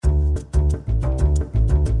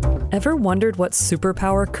Ever wondered what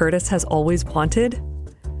superpower Curtis has always wanted?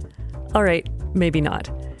 All right, maybe not.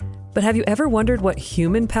 But have you ever wondered what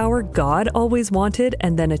human power God always wanted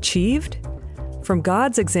and then achieved? From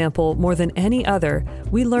God's example, more than any other,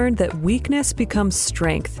 we learned that weakness becomes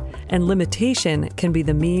strength, and limitation can be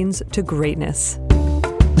the means to greatness.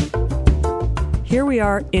 Here we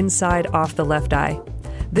are inside Off the Left Eye.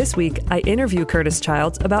 This week, I interview Curtis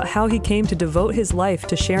Childs about how he came to devote his life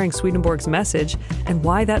to sharing Swedenborg's message and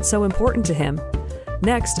why that's so important to him.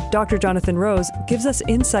 Next, Dr. Jonathan Rose gives us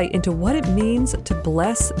insight into what it means to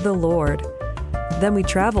bless the Lord. Then we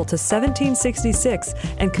travel to 1766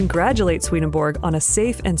 and congratulate Swedenborg on a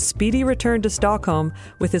safe and speedy return to Stockholm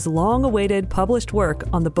with his long-awaited published work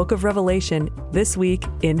on the Book of Revelation, This Week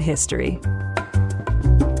in History.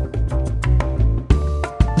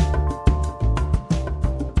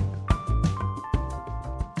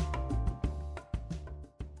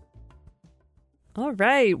 All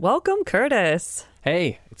right. Welcome, Curtis.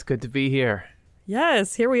 Hey, it's good to be here.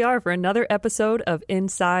 Yes, here we are for another episode of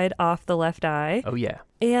Inside Off the Left Eye. Oh, yeah.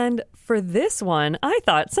 And for this one, I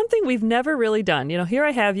thought something we've never really done. You know, here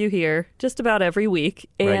I have you here just about every week,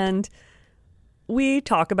 and we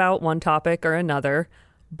talk about one topic or another,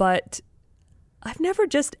 but I've never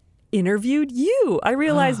just interviewed you. I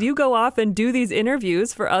realized you go off and do these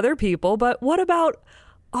interviews for other people, but what about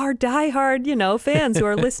our diehard, fans who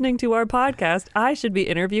are listening to our podcast? I should be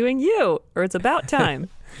interviewing you, or it's about time.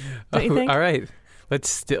 Don't you think? All right.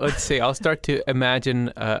 Let's see. I'll start to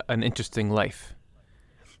imagine an interesting life.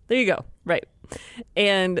 There you go. Right.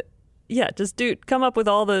 And yeah, just come up with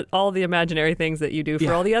all the imaginary things that you do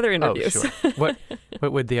for all the other interviews. Oh, sure.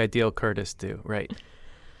 What would the ideal Curtis do? Right.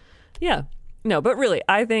 Yeah. No, but really,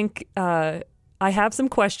 I think I have some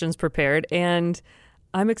questions prepared, and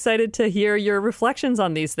I'm excited to hear your reflections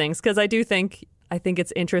on these things, because I think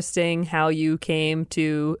it's interesting how you came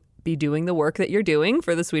to be doing the work that you're doing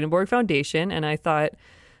for the Swedenborg Foundation, and I thought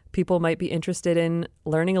people might be interested in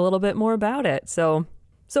learning a little bit more about it. So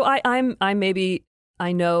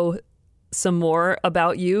I know some more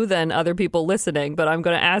about you than other people listening, but I'm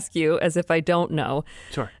going to ask you as if I don't know.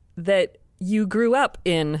 Sure. That you grew up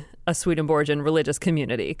in a Swedenborgian religious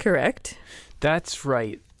community, correct? That's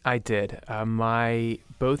right. I did.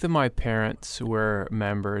 Both of my parents were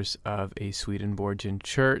members of a Swedenborgian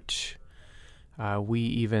church. We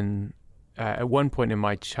even, at one point in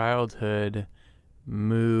my childhood,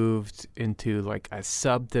 moved into like a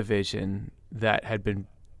subdivision that had been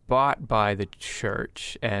bought by the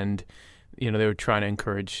church, and they were trying to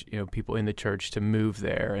encourage people in the church to move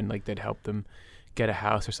there, and like they'd help them get a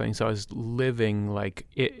house or something. So I was living like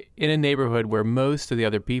in a neighborhood where most of the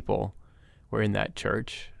other people were in that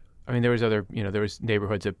church. I mean, there was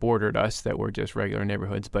neighborhoods that bordered us that were just regular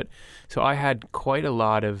neighborhoods, but so I had quite a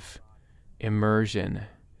lot of immersion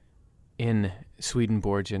in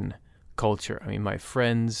Swedenborgian culture. I mean, my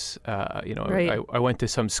friends, Right. I went to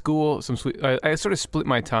some school, I sort of split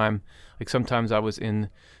my time. Like sometimes I was in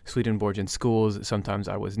Swedenborgian schools, sometimes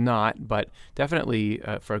I was not, but definitely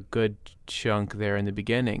for a good chunk there in the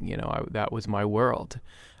beginning, that was my world.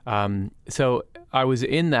 So I was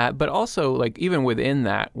in that, but also like even within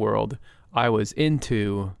that world, I was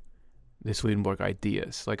into the Swedenborg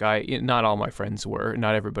ideas. Like not all my friends were,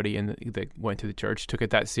 not everybody that went to the church took it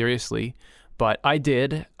that seriously, but I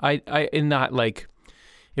did. And not like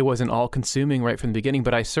it wasn't all consuming right from the beginning,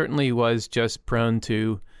 but I certainly was just prone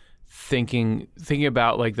to thinking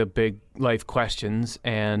about like the big life questions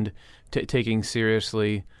and taking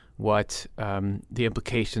seriously what the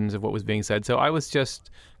implications of what was being said. So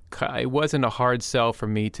it wasn't a hard sell for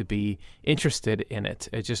me to be interested in it.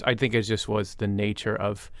 I think it just was the nature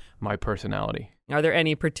of my personality. Are there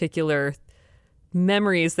any particular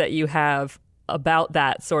memories that you have about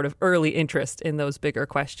that sort of early interest in those bigger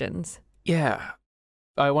questions? Yeah.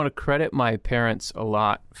 I want to credit my parents a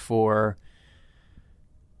lot for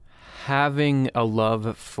having a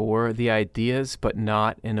love for the ideas, but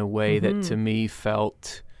not in a way that to me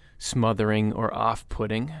felt smothering or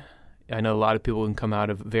off-putting. I know a lot of people can come out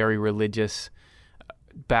of very religious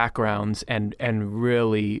backgrounds and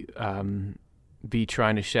really be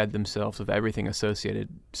trying to shed themselves of everything associated.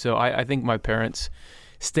 So I think my parents'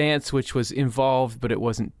 stance, which was involved, but it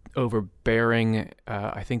wasn't overbearing,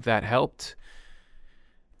 I think that helped.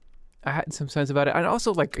 I had some sense about it. And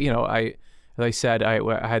also, like, as I said,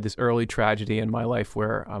 I had this early tragedy in my life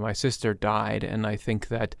where my sister died, and I think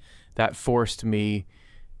that forced me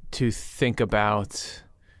to think about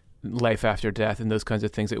life after death and those kinds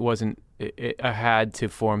of things. I had to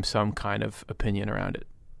form some kind of opinion around it.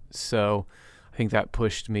 So I think that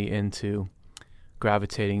pushed me into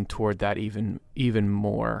gravitating toward that even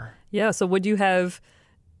more. Yeah. So would you have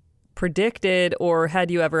predicted, or had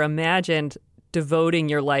you ever imagined devoting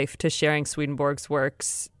your life to sharing Swedenborg's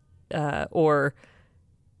works? Or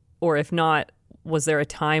if not, was there a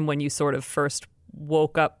time when you sort of first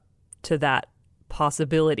woke up to that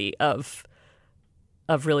possibility of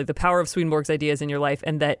really the power of Swedenborg's ideas in your life,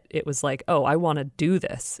 and that it was like, oh, I want to do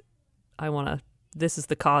this. This is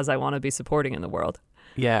the cause I want to be supporting in the world?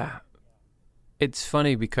 Yeah. It's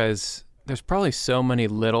funny because there's probably so many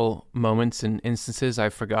little moments and instances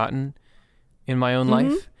I've forgotten in my own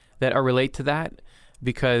life that are relate to that,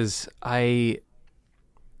 because my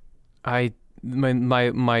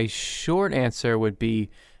short answer would be,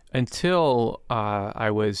 until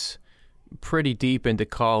I was pretty deep into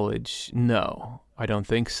college, no, I don't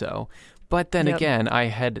think so. But then again, I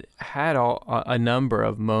had a number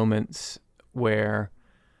of moments where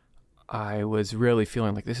I was really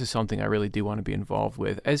feeling like this is something I really do want to be involved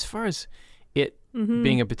with. As far as it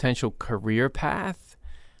being a potential career path,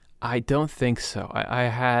 I don't think so. I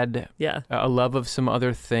had a love of some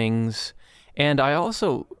other things, and I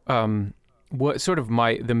also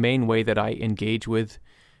the main way that I engage with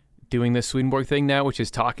doing the Swedenborg thing now, which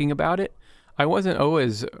is talking about it. I wasn't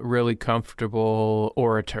always really comfortable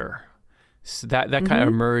orator. So that kind of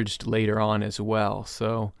emerged later on as well.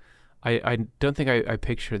 So I don't think I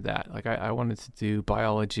pictured that. Like I wanted to do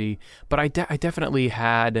biology, but I definitely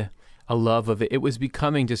had a love of it. It was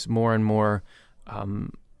becoming just more and more.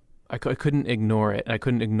 I couldn't ignore it. I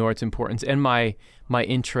couldn't ignore its importance and my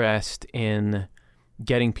interest in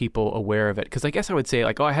getting people aware of it. Because I guess I would say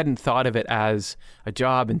like, I hadn't thought of it as a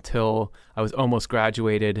job until I was almost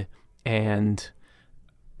graduated, and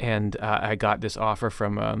I got this offer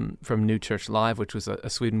from New Church Live, which was a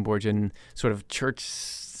Swedenborgian sort of church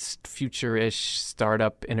future-ish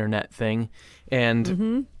startup internet thing.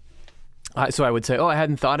 And so I would say, I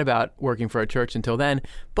hadn't thought about working for a church until then.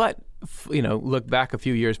 But, look back a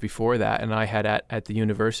few years before that, and I had at the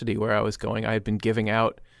university where I was going, I had been giving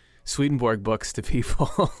out Swedenborg books to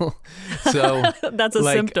people. So that's a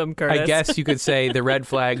symptom, Curtis. I guess you could say the red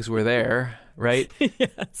flags were there, right?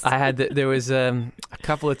 Yes. There was a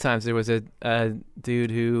couple of times there was a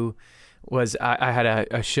dude who was I had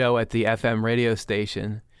a show at the FM radio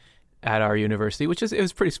station at our university, it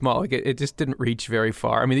was pretty small. Like it just didn't reach very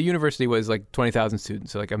far. I mean, the university was like 20,000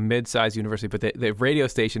 students, so like a mid-sized university, but the radio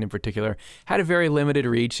station in particular had a very limited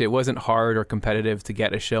reach. It wasn't hard or competitive to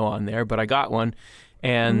get a show on there, but I got one.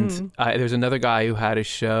 And there's another guy who had a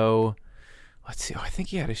show. Let's see. I think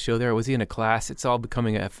he had a show there. Was he in a class? It's all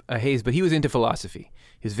becoming a haze. But he was into philosophy.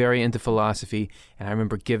 He was very into philosophy. And I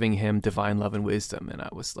remember giving him Divine Love and Wisdom. And I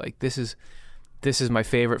was like, this is my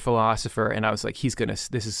favorite philosopher. And I was like,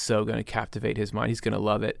 this is so going to captivate his mind. He's going to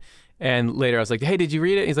love it. And later I was like, hey, did you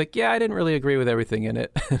read it? He's like, yeah, I didn't really agree with everything in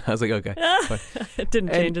it. I was like, okay. It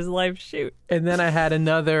didn't change his life. Shoot. And then I had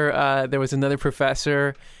there was another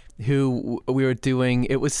professor who we were doing,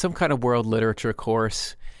 it was some kind of world literature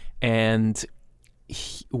course, and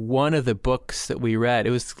one of the books that we read,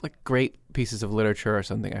 it was like great pieces of literature or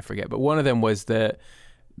something, I forget, but one of them was the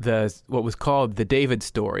what was called the David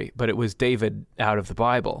story, but it was David out of the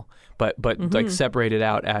Bible, but like separated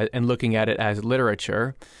out and looking at it as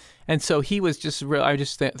literature. And so he was just I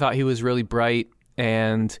just thought he was really bright,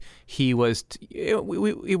 and he was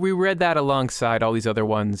we read that alongside all these other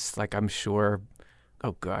ones, like I'm sure,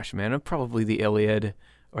 oh gosh, man, probably the Iliad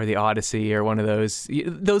or the Odyssey or one of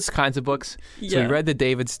those kinds of books. Yeah. So we read the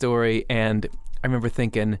David story, and I remember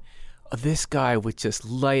thinking, this guy would just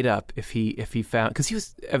light up if he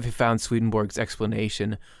found Swedenborg's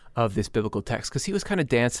explanation of this biblical text, because he was kind of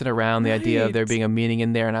dancing around the idea of there being a meaning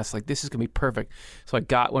in there, and I was like, this is gonna be perfect. So I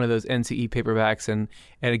got one of those NCE paperbacks and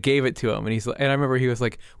I gave it to him, and I remember he was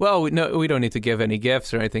like, well, no, we don't need to give any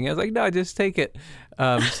gifts or anything. I was like, no, just take it.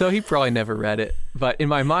 So he probably never read it, but in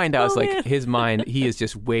my mind I was like, his mind, he is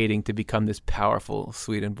just waiting to become this powerful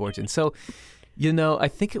Swedenborgian. So I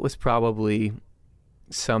think it was probably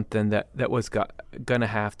something that was gonna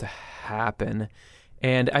have to happen.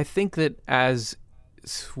 And I think that as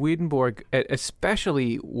Swedenborg,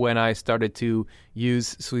 especially when I started to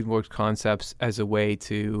use Swedenborg's concepts as a way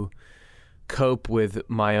to cope with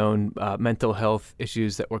my own mental health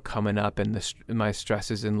issues that were coming up and my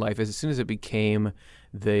stresses in life, as soon as it became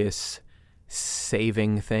this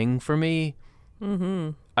saving thing for me,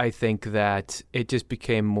 I think that it just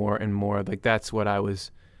became more and more like that's what I was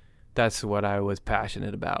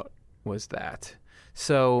passionate about, was that.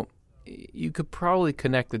 So you could probably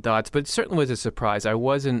connect the dots, but it certainly was a surprise. I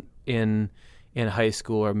wasn't in high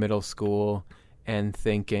school or middle school and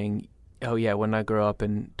thinking, oh yeah, when I grow up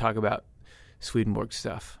and talk about Swedenborg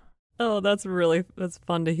stuff. Oh, that's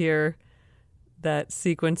fun to hear that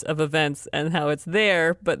sequence of events and how it's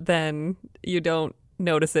there, but then you don't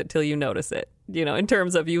notice it till you notice it. You know, in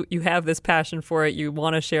terms of you have this passion for it, you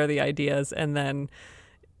want to share the ideas, and then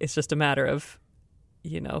it's just a matter of,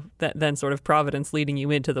 you know, that then sort of Providence leading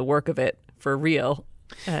you into the work of it for real.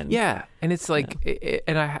 And yeah, and it's like,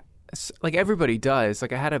 and I like everybody does.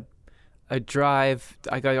 Like I had a drive.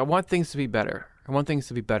 I want things to be better. I want things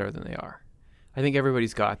to be better than they are. I think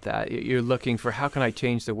everybody's got that. You're looking for how can I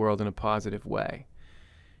change the world in a positive way,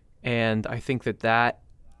 and I think that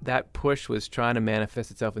push was trying to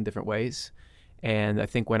manifest itself in different ways. And I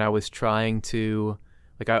think when I was trying to,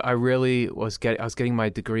 like, I really was getting my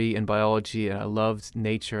degree in biology, and I loved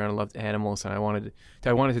nature and I loved animals, and I wanted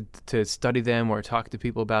to study them or talk to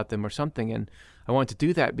people about them or something. And I wanted to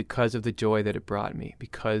do that because of the joy that it brought me,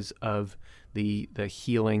 because of the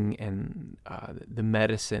healing and the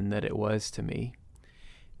medicine that it was to me.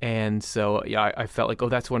 And so, yeah, I felt like, oh,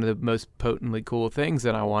 that's one of the most potently cool things,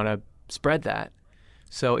 and I want to spread that.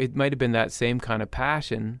 So it might have been that same kind of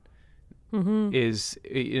passion is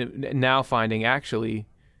now finding actually,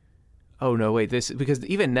 oh, no, wait, this, because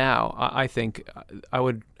even now I think I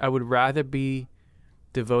would rather be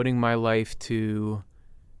devoting my life to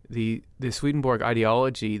the Swedenborg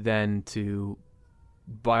ideology than to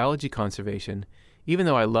biology conservation, even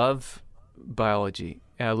though I love biology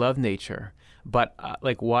and I love nature. But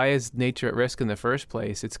like, why is nature at risk in the first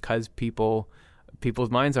place? It's because people's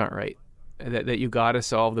minds aren't right. That you got to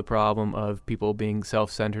solve the problem of people being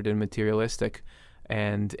self-centered and materialistic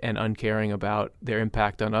and uncaring about their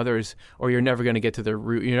impact on others, or you're never going to get to the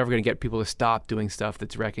root. You're never going to get people to stop doing stuff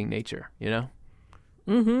that's wrecking nature, you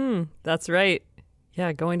know? That's right.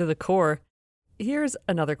 Yeah, going to the core. Here's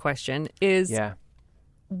another question is,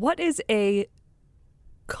 what is a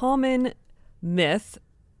common myth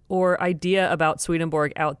or idea about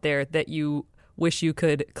Swedenborg out there that you wish you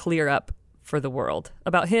could clear up for the world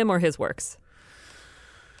about him or his works?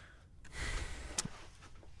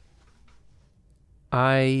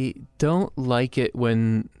 I don't like it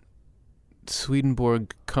when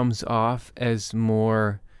Swedenborg comes off as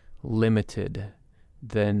more limited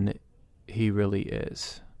than he really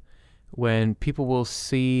is. When people will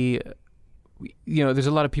see, you know, there's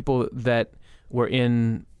a lot of people that were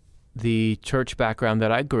in the church background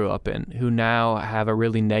that I grew up in who now have a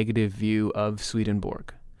really negative view of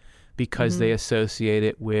Swedenborg, because they associate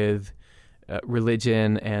it with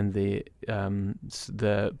religion and the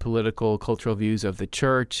political, cultural views of the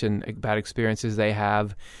church and bad experiences they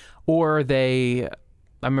have. Or I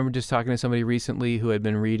remember just talking to somebody recently who had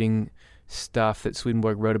been reading stuff that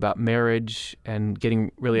Swedenborg wrote about marriage and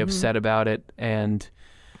getting really upset about it. And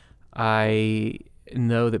I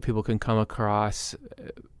know that people can come across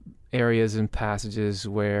areas and passages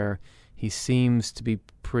where he seems to be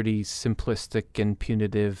pretty simplistic and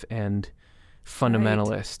punitive and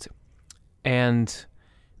fundamentalist. Right. And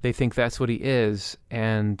they think that's what he is.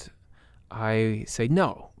 And I say,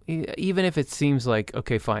 no, even if it seems like,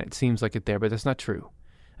 okay, fine, it seems like it there, but that's not true.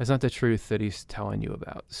 That's not the truth that he's telling you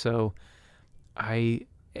about. So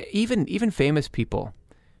even famous people,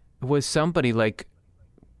 was somebody like,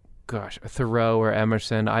 gosh, Thoreau or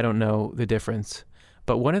Emerson, I don't know the difference.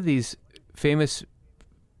 But one of these famous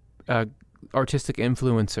artistic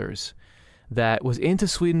influencers that was into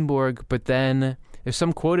Swedenborg, but then there's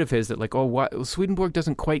some quote of his that like, Swedenborg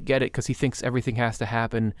doesn't quite get it because he thinks everything has to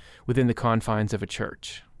happen within the confines of a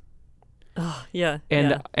church. Oh, yeah.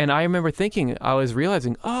 And I remember thinking, I was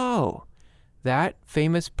realizing, that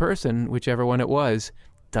famous person, whichever one it was,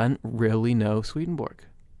 doesn't really know Swedenborg.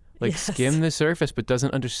 Like, skim the surface, but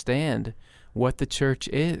doesn't understand what the church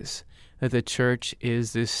is. That the church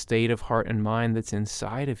is this state of heart and mind that's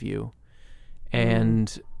inside of you.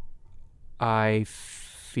 And I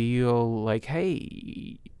feel like,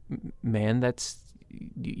 hey, man,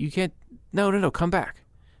 you can't, no, come back.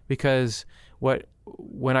 Because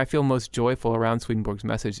when I feel most joyful around Swedenborg's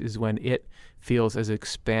message is when it feels as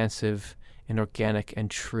expansive and organic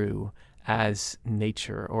and true as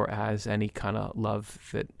nature or as any kind of love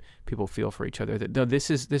that people feel for each other. That no, this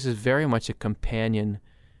is very much a companion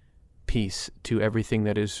piece to everything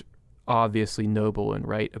that is obviously noble and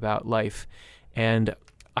right about life. And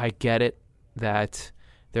I get it that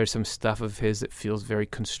there's some stuff of his that feels very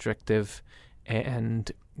constrictive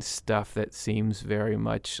and stuff that seems very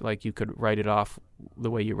much like you could write it off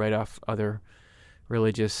the way you write off other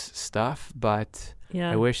religious stuff. But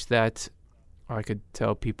I wish that I could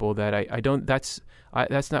tell people that I don't, that's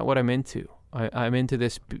not what I'm into. I'm into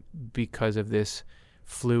this because of this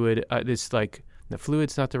fluid, the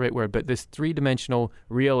fluid's not the right word, but this three-dimensional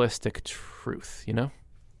realistic truth, you know?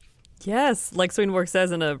 Yes, like Swedenborg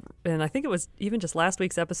says in I think it was even just last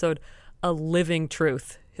week's episode, a living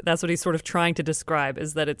truth. That's what he's sort of trying to describe,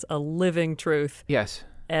 is that it's a living truth. Yes.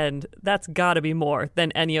 And that's got to be more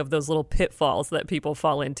than any of those little pitfalls that people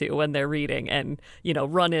fall into when they're reading and,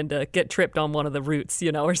 run into, get tripped on one of the roots,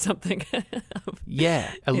 or something. Yeah,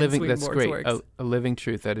 that's great. Works. A living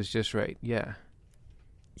truth. That is just right. Yeah.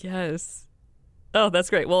 Yes. Oh, that's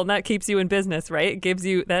great. Well, and that keeps you in business, right?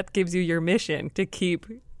 That gives you your mission to keep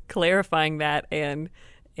clarifying that and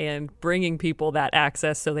bringing people that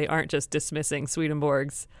access so they aren't just dismissing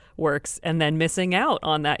Swedenborg's works and then missing out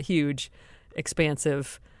on that huge,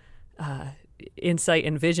 expansive insight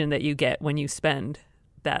and vision that you get when you spend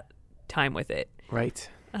that time with it. Right.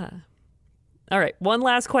 All right. One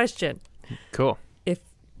last question. Cool. If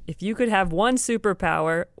you could have one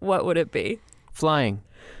superpower, what would it be? Flying.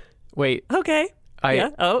 Wait. Okay.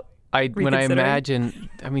 When I imagine,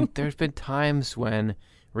 there's been times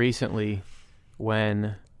recently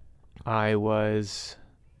when I was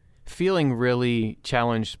feeling really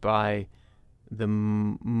challenged by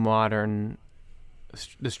the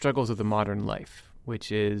struggles of the modern life,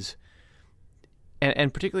 which is,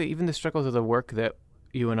 and particularly even the struggles of the work that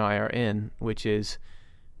you and I are in, which is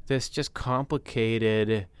this just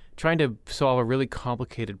complicated, trying to solve a really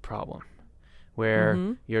complicated problem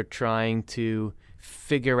where you're trying to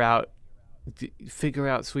figure out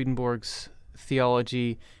Swedenborg's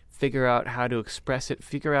theology, figure out how to express it,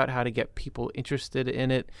 figure out how to get people interested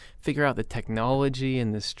in it, figure out the technology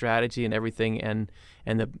and the strategy and everything, and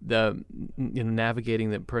the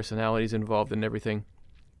navigating the personalities involved and everything.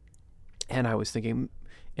 And I was thinking,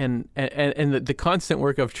 and the constant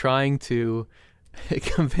work of trying to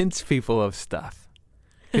convince people of stuff,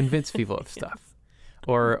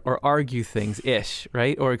 or argue things,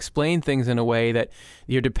 right? Or explain things in a way that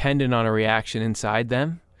you're dependent on a reaction inside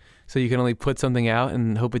them. So you can only put something out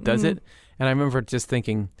and hope it does it. And I remember just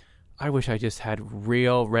thinking, I wish I just had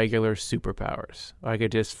real, regular superpowers. Or I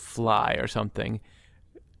could just fly or something.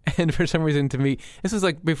 And for some reason, to me, this was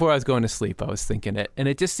like before I was going to sleep, I was thinking it. And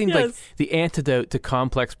it just seemed like the antidote to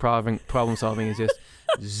complex problem solving is just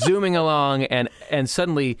zooming along. And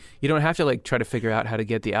suddenly you don't have to try to figure out how to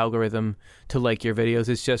get the algorithm to like your videos.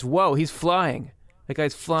 It's just, whoa, he's flying. That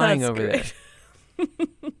guy's flying over there.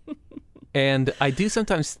 And I do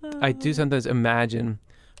sometimes imagine,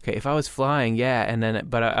 okay, if I was flying,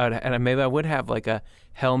 maybe I would have like a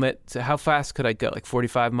helmet. So how fast could I go? Like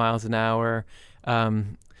 45 miles an hour.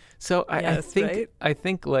 I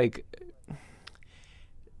think like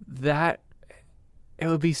that, it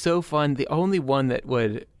would be so fun. The only one that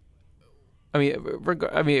would,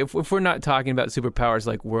 if we're not talking about superpowers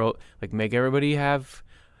like make everybody have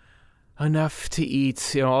enough to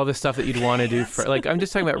eat, all the stuff that you'd want to do for, I'm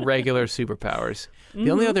just talking about regular superpowers.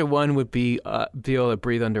 The only other one would be able to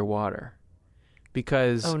breathe underwater,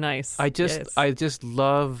 because nice. I just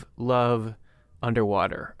love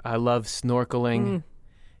underwater. I love snorkeling.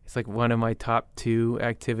 It's like one of my top 2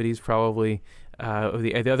 activities, probably.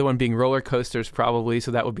 The other one being roller coasters, probably.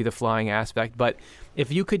 So that would be the flying aspect. But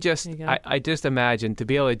if you could just, I just imagine to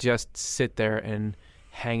be able to just sit there and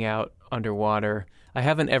hang out underwater. I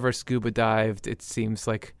haven't ever scuba dived. It seems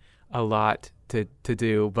like a lot to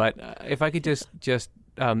do, but if I could just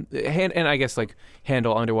and I guess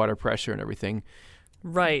handle underwater pressure and everything,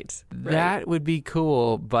 right, that would be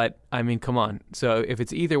cool. But come on. So if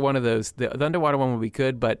it's either one of those, the underwater one would be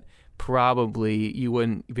good, but probably you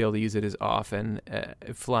wouldn't be able to use it as often.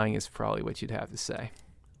 Flying is probably what you'd have to say.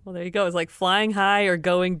 Well, there you go. It's like flying high or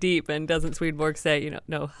going deep. And doesn't Swedenborg say,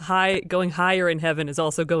 going higher in heaven is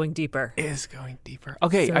also going deeper? Is going deeper.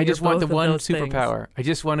 Okay, so I just want the one superpower. I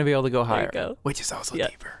just want to be able to go higher, which is also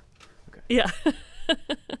deeper. Okay. Yeah.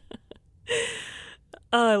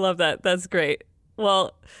 Oh, I love that. That's great.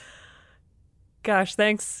 Well, gosh,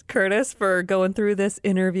 thanks, Curtis, for going through this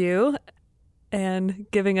interview and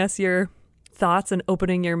giving us your thoughts and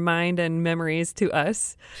opening your mind and memories to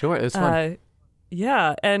us. Sure, it was fun.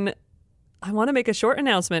 Yeah, and I want to make a short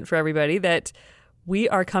announcement for everybody that we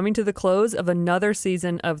are coming to the close of another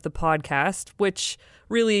season of the podcast, which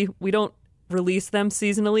really we don't release them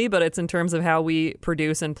seasonally, but it's in terms of how we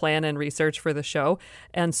produce and plan and research for the show.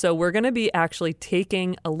 And so we're going to be actually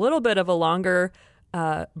taking a little bit of a longer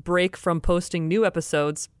break from posting new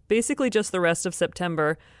episodes, basically just the rest of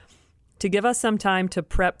September, to give us some time to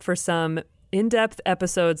prep for some in-depth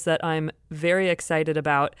episodes that I'm very excited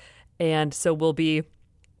about. And so we'll be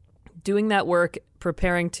doing that work,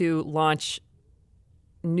 preparing to launch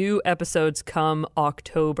new episodes come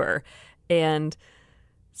October. And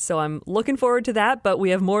so I'm looking forward to that, but we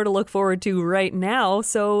have more to look forward to right now.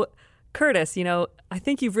 So Curtis, I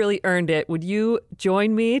think you've really earned it. Would you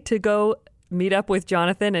join me to go meet up with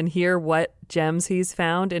Jonathan and hear what gems he's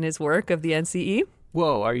found in his work of the NCE?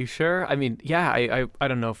 Whoa, are you sure? I mean, yeah, I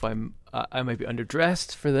don't know if I might be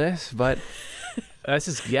underdressed for this, but this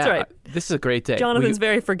is right. This is a great day. Jonathan's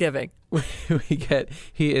very forgiving.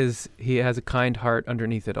 He has a kind heart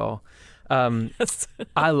underneath it all. Yes.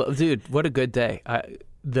 Dude, what a good day.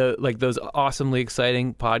 Those awesomely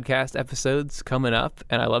exciting podcast episodes coming up,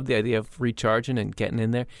 and I love the idea of recharging and getting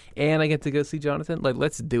in there, and I get to go see Jonathan. Like,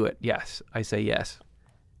 let's do it. Yes, I say yes.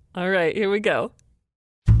 All right, here we go.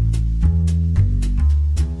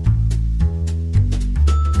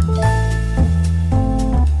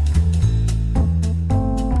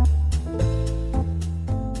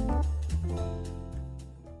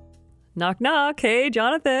 Knock, knock. Hey,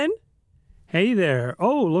 Jonathan. Hey there.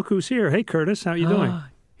 Oh, look who's here. Hey, Curtis. How you doing?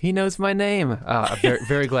 He knows my name. I'm very,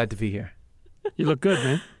 very glad to be here. You look good,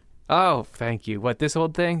 man. Oh, thank you. What, this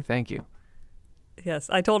old thing? Thank you. Yes,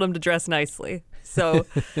 I told him to dress nicely. So,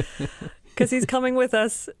 because he's coming with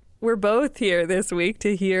us, we're both here this week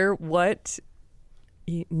to hear what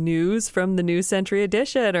news from the New Century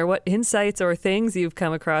Edition, or what insights or things you've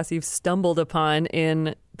come across, you've stumbled upon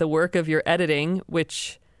in the work of your editing,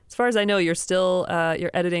 which, as far as I know, you're still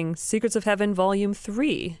you're editing Secrets of Heaven Volume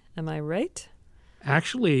 3. Am I right?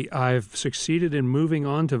 Actually, I've succeeded in moving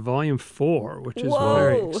on to Volume 4, which is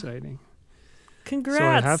very exciting. Congrats. So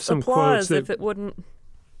I have some Applause quotes if it wouldn't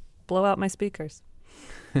blow out my speakers.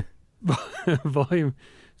 Volume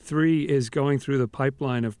 3 is going through the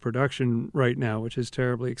pipeline of production right now, which is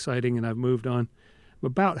terribly exciting, and I've moved on. I'm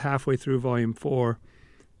about halfway through Volume 4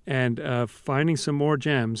 and finding some more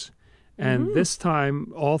gems. And this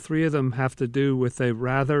time, all three of them have to do with a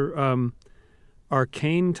rather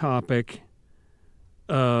arcane topic,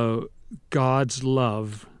 God's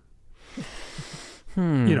love.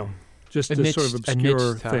 You know, just a sort of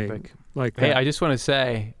obscure thing like that. Hey, I just want to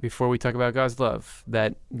say, before we talk about God's love,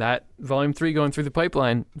 that Volume 3 going through the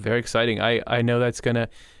pipeline, very exciting. I know that's going to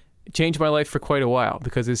change my life for quite a while,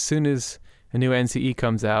 because as soon as a new NCE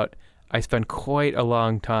comes out, I spend quite a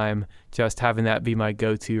long time just having that be my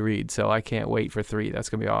go-to read. So I can't wait for 3. That's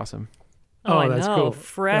going to be awesome. Oh, I that's know. cool.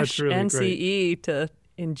 Fresh really NCE to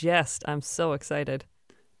ingest. I'm so excited.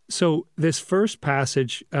 So this first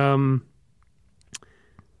passage, when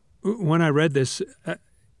I read this,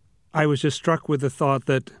 I was just struck with the thought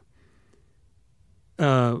that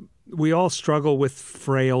we all struggle with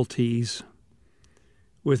frailties,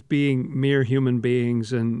 with being mere human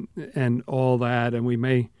beings and all that, and we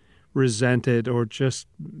may resent it, or just,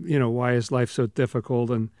 why is life so difficult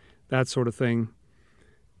and that sort of thing.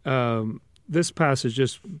 This passage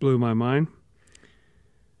just blew my mind.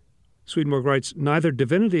 Swedenborg writes, neither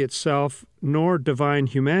divinity itself nor divine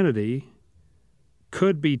humanity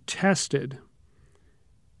could be tested,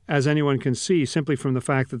 as anyone can see, simply from the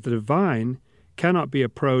fact that the divine cannot be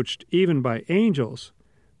approached even by angels,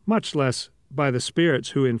 much less by the spirits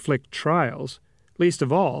who inflict trials, least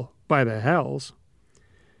of all by the hells.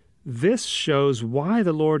 This shows why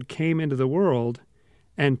the Lord came into the world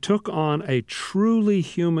and took on a truly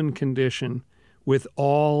human condition with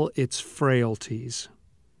all its frailties.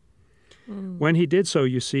 When he did so,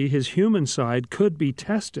 you see, his human side could be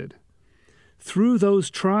tested. Through those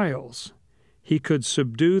trials, he could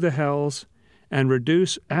subdue the hells and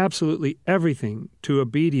reduce absolutely everything to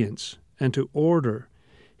obedience and to order.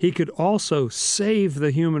 He could also save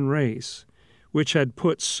the human race, which had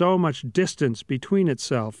put so much distance between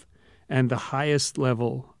itself and the highest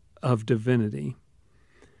level of divinity.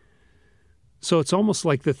 So it's almost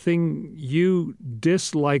like the thing you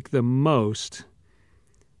dislike the most,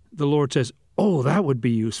 the Lord says, oh, that would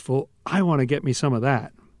be useful. I want to get me some of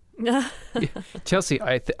that. Chelsea,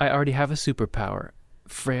 I already have a superpower.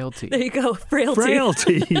 Frailty. There you go. Frailty.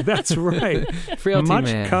 Frailty. That's right. Frailty, much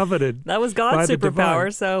man. coveted. That was God's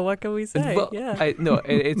superpower, so what can we say? Well, yeah.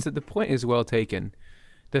 It's the point is well taken.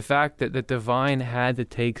 The fact that the divine had to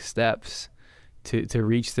take steps to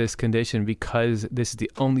reach this condition, because this is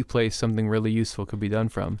the only place something really useful could be done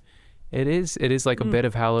from. It is like a bit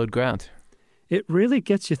of hallowed ground. It really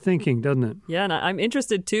gets you thinking, doesn't it? Yeah, and I'm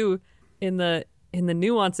interested too in the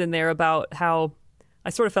nuance in there about how I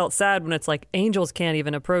sort of felt sad when it's like angels can't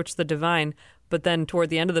even approach the divine, but then toward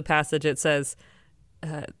the end of the passage it says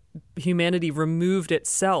humanity removed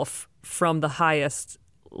itself from the highest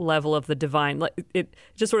level of the divine. Like, it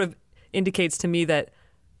just sort of indicates to me that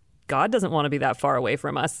God doesn't want to be that far away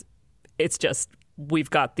from us. It's just we've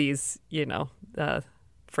got these,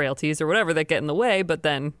 frailties or whatever that get in the way, but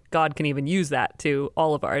then God can even use that to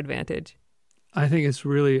all of our advantage. I think it's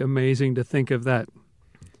really amazing to think of that.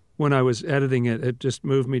 When I was editing it, it just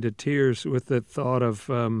moved me to tears with the thought of,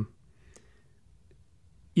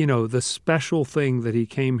 the special thing that he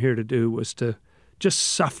came here to do was to just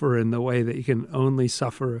suffer in the way that you can only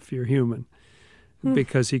suffer if you're human,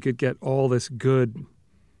 because he could get all this good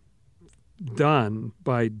done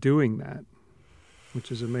by doing that,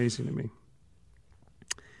 which is amazing to me.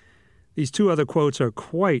 These two other quotes are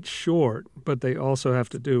quite short, but they also have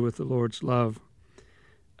to do with the Lord's love.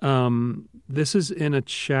 This is in a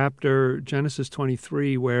chapter, Genesis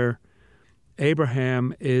 23, where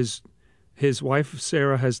Abraham his wife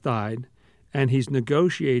Sarah has died, and he's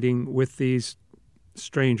negotiating with these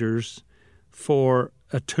strangers for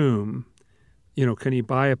a tomb. Can he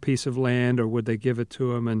buy a piece of land, or would they give it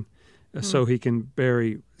to him, and so he can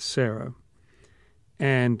bury Sarah?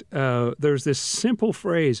 And there's this simple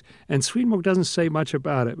phrase, and Swedenborg doesn't say much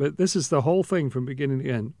about it, but this is the whole thing from beginning to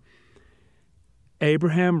end.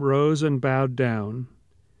 Abraham rose and bowed down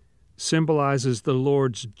symbolizes the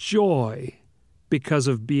Lord's joy because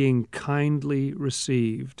of being kindly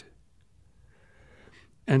received.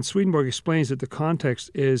 And Swedenborg explains that the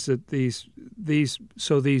context is that these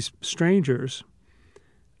strangers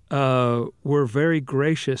were very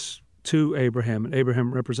gracious to Abraham, and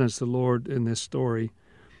Abraham represents the Lord in this story.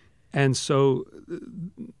 And so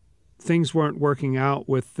things weren't working out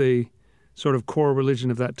with the sort of core religion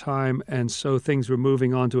of that time, and so things were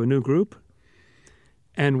moving on to a new group.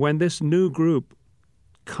 And when this new group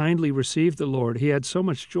kindly received the Lord, he had so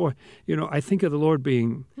much joy. I think of the Lord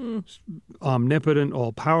being omnipotent,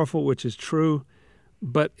 all-powerful, which is true,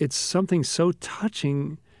 but it's something so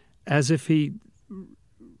touching, as if he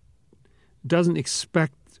doesn't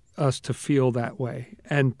expect us to feel that way,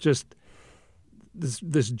 and just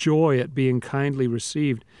this joy at being kindly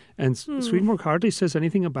received. And Swedenborg hardly says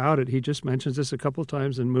anything about it. He just mentions this a couple of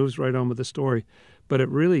times and moves right on with the story. But it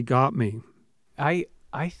really got me. I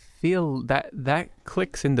feel that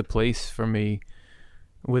clicks into place for me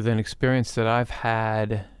with an experience that I've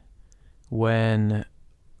had when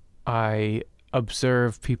I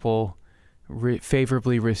observe people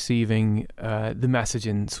favorably receiving the message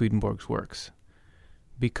in Swedenborg's works.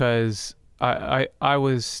 Because I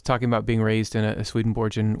was talking about being raised in a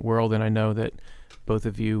Swedenborgian world, and I know that both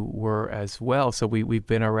of you were as well. So we've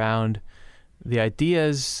been around the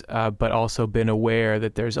ideas, but also been aware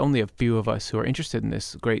that there's only a few of us who are interested in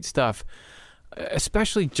this great stuff,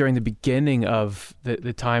 especially during the beginning of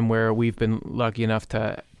the time where we've been lucky enough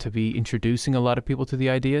to be introducing a lot of people to the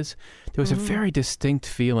ideas. There was a very distinct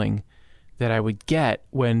feeling that I would get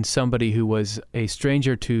when somebody who was a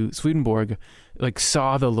stranger to Swedenborg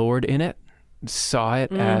saw the Lord in it, saw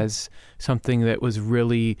it as something that was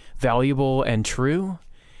really valuable and true.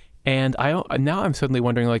 And now I'm suddenly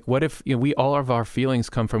wondering, what if we all of our feelings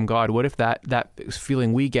come from God? What if that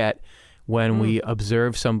feeling we get when we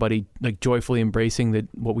observe somebody joyfully embracing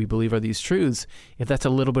what we believe are these truths, if that's a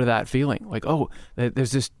little bit of that feeling,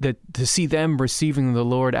 there's this, that to see them receiving the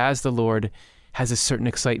Lord as the Lord has a certain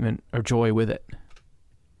excitement or joy with it.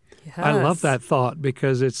 Yes. I love that thought,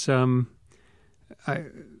 because it's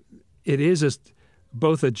it is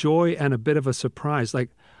both a joy and a bit of a surprise.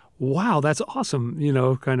 Wow, that's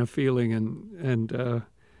awesome, kind of feeling. And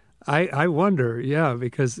I wonder,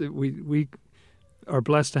 because we are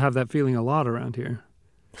blessed to have that feeling a lot around here.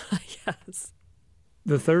 Yes.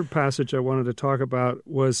 The third passage I wanted to talk about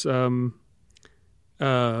was a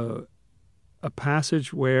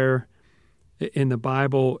passage where in the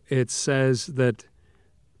Bible it says that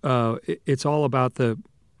it's all about the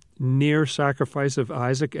near sacrifice of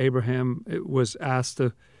Isaac. Abraham was asked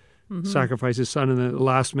to sacrifice his son, and then at the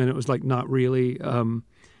last minute it was not really.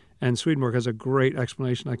 And Swedenborg has a great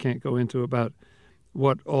explanation I can't go into about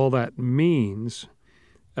what all that means.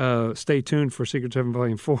 Stay tuned for Secrets of Heaven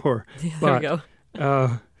Volume 4. Yeah, there we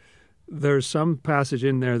go. There's some passage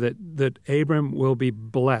in there that Abram will be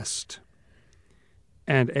blessed.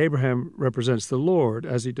 And Abraham represents the Lord,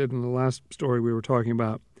 as he did in the last story we were talking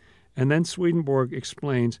about. And then Swedenborg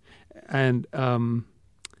explains, and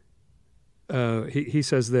he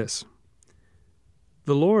says this: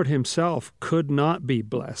 the Lord himself could not be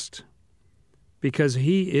blessed because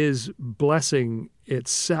he is blessing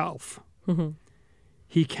itself. Mm-hmm.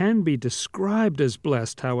 He can be described as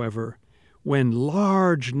blessed, however, when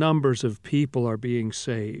large numbers of people are being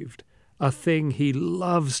saved, a thing he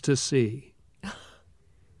loves to see.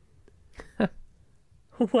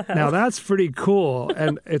 Wow. Now, that's pretty cool.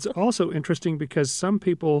 And it's also interesting because some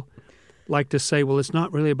people like to say, well, it's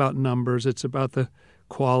not really about numbers. It's about the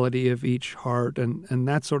quality of each heart and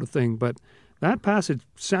that sort of thing. But that passage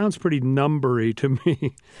sounds pretty numbery to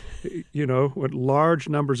me. When large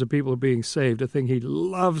numbers of people are being saved, a thing he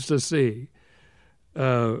loves to see.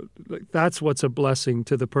 That's what's a blessing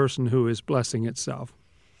to the person who is blessing itself.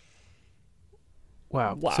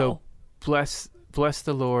 Wow. Wow. So bless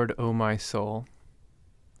the Lord, O my soul.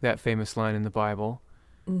 That famous line in the Bible.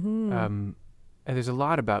 Mm-hmm. And there's a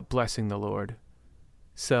lot about blessing the Lord.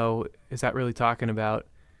 So is that really talking about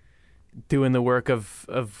doing the work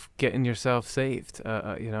of getting yourself saved?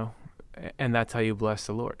 And that's how you bless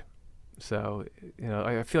the Lord. So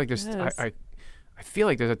I feel like there's Yes. I feel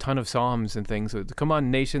like there's a ton of psalms and things. Come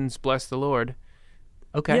on, nations, bless the Lord.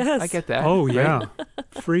 Okay, Yes. I get that. Oh, right? yeah.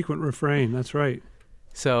 Frequent refrain. That's right.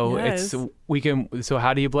 So Yes. So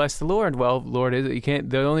how do you bless the Lord? Well, Lord, you can't.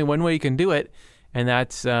 There's only one way you can do it, and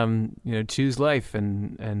that's choose life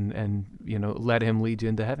and let Him lead you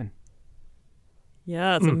into heaven.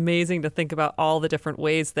 Yeah, it's amazing to think about all the different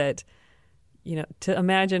ways that, to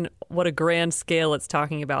imagine what a grand scale it's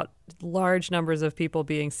talking about, large numbers of people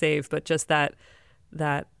being saved, but just that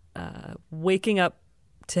waking up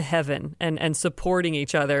to heaven and supporting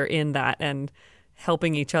each other in that and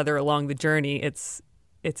helping each other along the journey. It's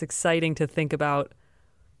exciting to think about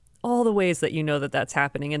all the ways that that's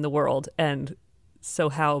happening in the world, and so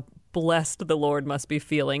how blessed the Lord must be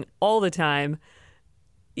feeling all the time,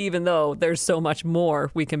 even though there's so much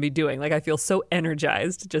more we can be doing. Like, I feel so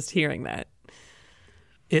energized just hearing that.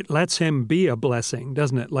 It lets him be a blessing,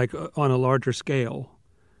 doesn't it? Like on a larger scale.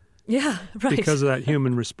 Yeah, right. Because of that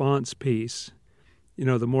human response piece.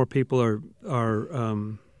 The more people are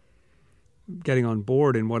getting on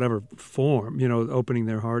board in whatever form, opening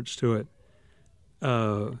their hearts to it,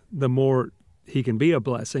 the more he can be a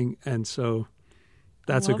blessing. And so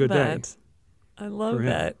that's a good day. I love for him.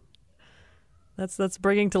 that. That's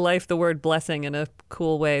bringing to life the word blessing in a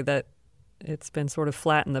cool way that it's been sort of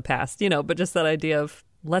flat in the past, but just that idea of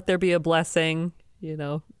let there be a blessing,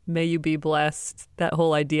 may you be blessed, that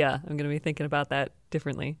whole idea. I'm going to be thinking about that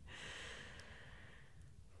differently.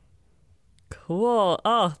 Cool.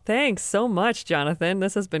 Oh, thanks so much, Jonathan.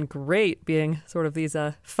 This has been great being sort of these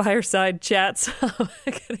fireside chats,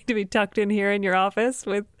 getting to be tucked in here in your office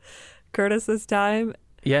with Curtis this time.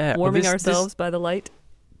 Yeah. Warming ourselves by the light.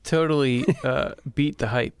 Totally beat the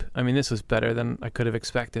hype. I mean, this was better than I could have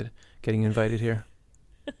expected, getting invited here.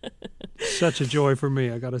 Such a joy for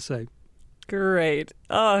me, I got to say. Great.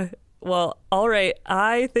 Well, all right.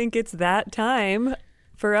 I think it's that time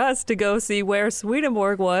for us to go see where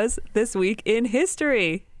Swedenborg was this week in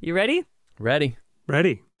history. You ready? Ready.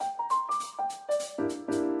 Ready.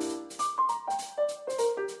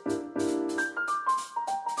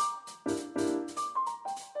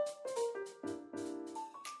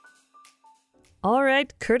 All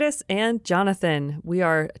right, Curtis and Jonathan, we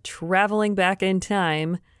are traveling back in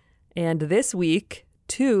time, and this week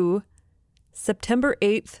to September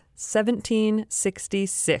 8th,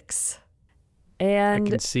 1766. And I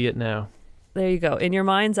can see it now. there you go. In your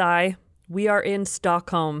mind's eye, we are in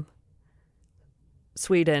Stockholm,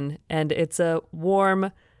 Sweden, and it's a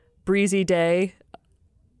warm, breezy day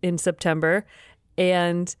in September,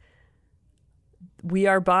 and we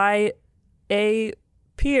are by a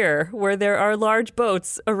pier where there are large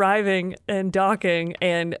boats arriving and docking,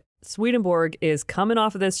 and Swedenborg is coming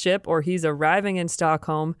off of this ship, or he's arriving in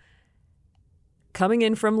Stockholm, coming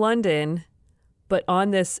in from London, but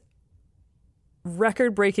on this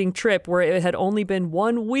record-breaking trip where it had only been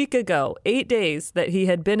 1 week ago, 8 days that he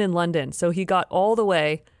had been in London. So he got all the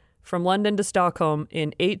way from London to Stockholm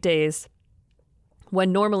in 8 days,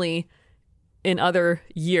 when normally in other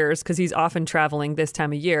years, because he's often traveling this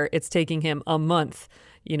time of year, it's taking him a month,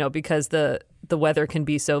 because the weather can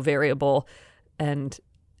be so variable and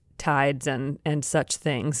tides and such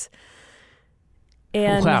things.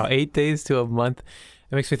 And Wow, 8 days to a month.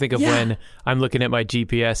 It makes me think of when I'm looking at my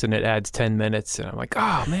GPS and it adds 10 minutes and I'm like,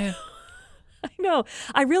 oh, man. I know.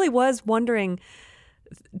 I really was wondering,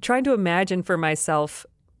 trying to imagine for myself,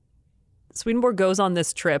 Swedenborg goes on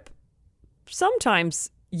this trip sometimes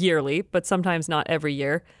yearly, but sometimes not every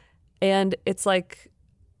year. And it's like,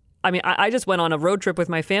 I just went on a road trip with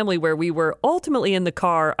my family where we were ultimately in the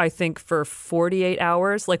car, I think, for 48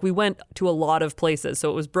 hours. Like, we went to a lot of places,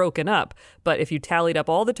 so it was broken up. But if you tallied up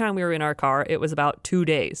all the time we were in our car, it was about 2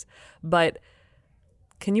 days. But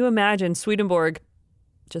can you imagine Swedenborg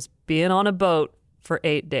just being on a boat for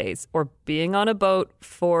 8 days, or being on a boat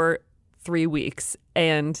for 3 weeks?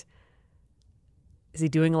 And is he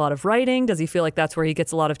doing a lot of writing? Does he feel like that's where he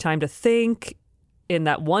gets a lot of time to think? In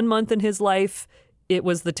that 1 month in his life, it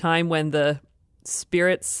was the time when the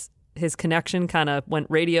spirits, his connection kind of went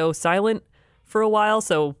radio silent for a while.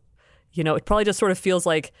 So, it probably just sort of feels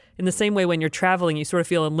like, in the same way when you're traveling, you sort of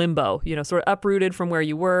feel in limbo, sort of uprooted from where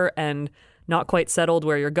you were and not quite settled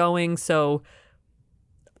where you're going. So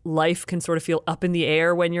life can sort of feel up in the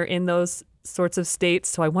air when you're in those sorts of states.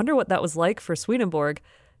 So I wonder what that was like for Swedenborg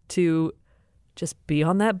to just be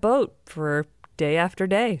on that boat for day after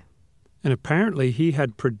day. And apparently he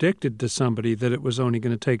had predicted to somebody that it was only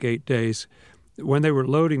going to take 8 days. When they were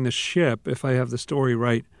loading the ship, if I have the story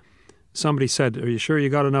right, somebody said, "Are you sure you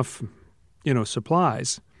got enough,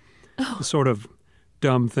 supplies?" Oh. The sort of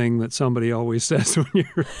dumb thing that somebody always says when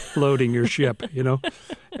you're loading your ship,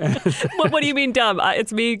 What do you mean dumb?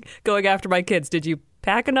 It's me going after my kids. Did you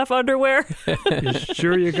pack enough underwear? You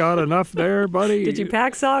sure you got enough there, buddy? Did you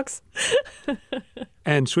pack socks?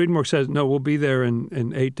 And Swedenborg says, no, we'll be there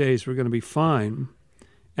in 8 days. We're going to be fine.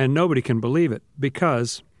 And nobody can believe it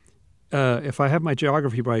because if I have my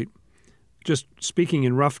geography right, just speaking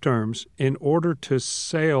in rough terms, in order to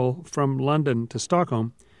sail from London to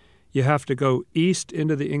Stockholm, you have to go east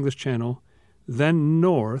into the English Channel, then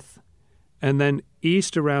north, and then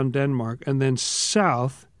east around Denmark, and then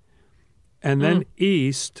south, and then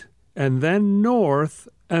east, and then north,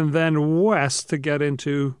 and then west to get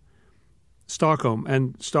into Stockholm.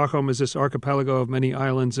 And Stockholm is this archipelago of many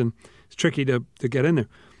islands, and it's tricky to get in there.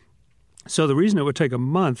 So the reason it would take a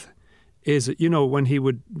month is that, when he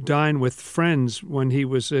would dine with friends when he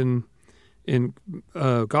was in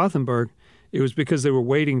Gothenburg, it was because they were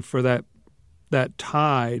waiting for that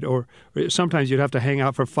tide, or sometimes you'd have to hang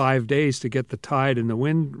out for 5 days to get the tide and the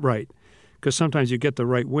wind right, because sometimes you get the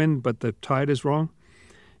right wind, but the tide is wrong.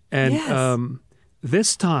 And Yes.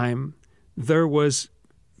 This time there was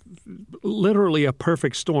literally a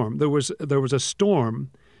perfect storm. There was a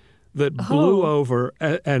storm that blew over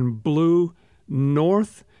and blew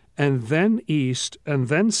north and then east and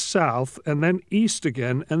then south and then east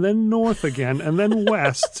again and then north again and then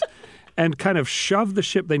west and kind of shoved the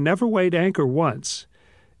ship. They never weighed anchor once.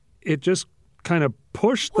 It just kind of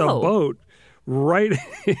pushed the boat right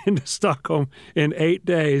into Stockholm in 8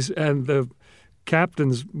 days, and the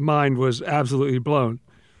captain's mind was absolutely blown.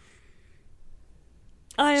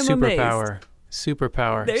 I am amazed.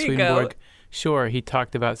 Superpower. There you Swedenborg, go. sure, he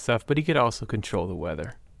talked about stuff, but he could also control the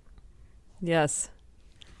weather. Yes.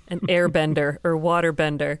 An airbender or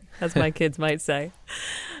waterbender, as my kids might say.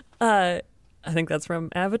 I think that's from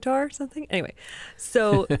Avatar or something. Anyway,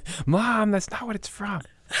 so Mom, that's not what it's from.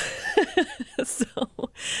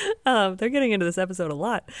 they're getting into this episode a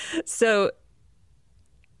lot. So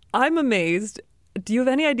I'm amazed. Do you have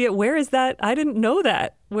any idea where is that? I didn't know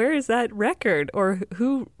that. Where is that record, or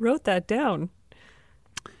who wrote that down?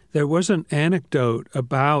 There was an anecdote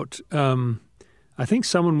about, I think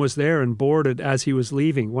someone was there and boarded as he was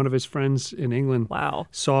leaving. One of his friends in England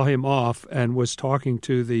saw him off and was talking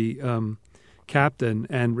to the captain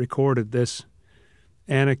and recorded this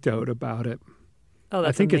anecdote about it. Oh,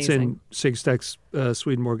 that's I think amazing. It's in Sigstek's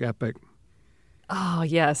Swedenborg epic. Oh,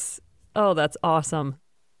 yes. Oh, that's awesome.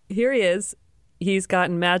 Here he is. He's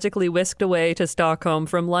gotten magically whisked away to Stockholm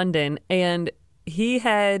from London, and he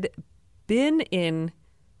had been in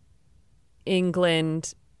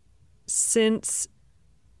England since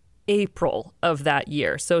April of that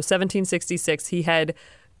year. So 1766, he had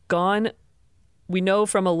gone. We know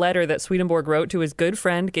from a letter that Swedenborg wrote to his good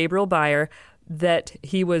friend Gabriel Beyer that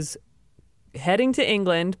he was heading to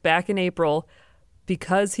England back in April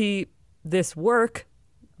because this work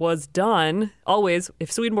was done. Always,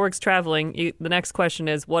 if Swedenborg's traveling, the next question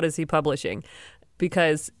is, what is he publishing?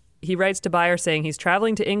 Because he writes to Beyer saying he's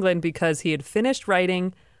traveling to England because he had finished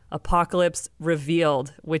writing Apocalypse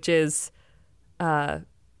Revealed, which is,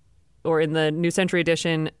 or in the New Century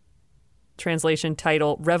Edition translation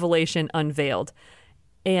title, Revelation Unveiled.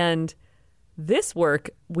 And this work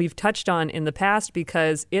we've touched on in the past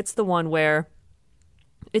because it's the one where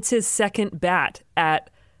it's his second bat at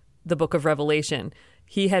the Book of Revelation.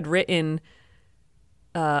 He had written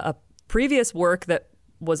a previous work that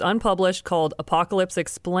was unpublished called Apocalypse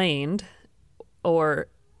Explained, or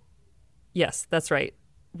yes, that's right.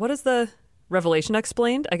 What is the Revelation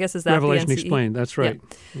Explained? I guess is that Revelation the NCE? Explained. That's right.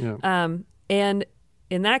 Yeah. And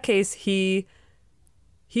in that case, he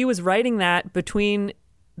was writing that between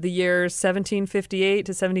the years 1758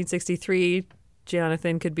 to 1763.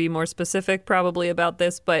 Jonathan could be more specific probably about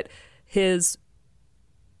this, but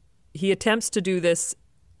he attempts to do this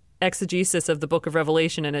exegesis of the Book of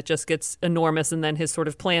Revelation, and it just gets enormous, and then his sort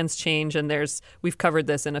of plans change, and we've covered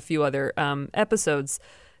this in a few other episodes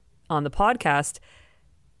on the podcast.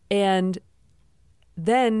 And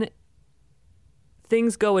then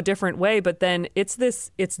things go a different way, but then it's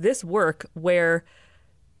this work where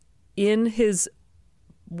in his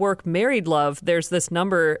work Married Love, there's this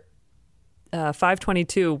number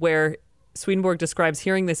 522 where Swedenborg describes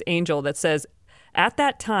hearing this angel that says, at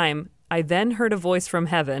that time, I then heard a voice from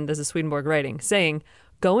heaven, this is Swedenborg writing, saying,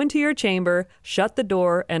 "Go into your chamber, shut the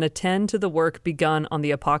door, and attend to the work begun on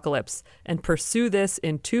the Apocalypse, and pursue this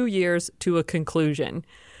in 2 years to a conclusion."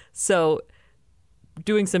 So,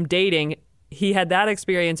 doing some dating, he had that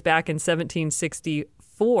experience back in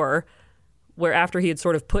 1764, where after he had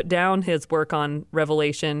sort of put down his work on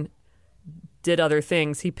Revelation, did other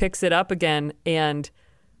things, he picks it up again and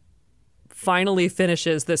finally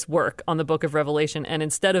finishes this work on the book of Revelation. And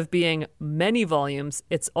instead of being many volumes,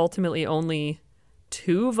 it's ultimately only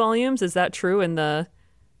 2 volumes. Is that true in the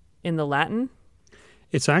Latin?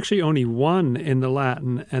 It's actually only 1 in the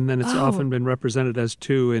Latin, and then it's often been represented as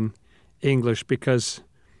 2 in English because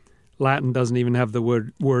Latin doesn't even have the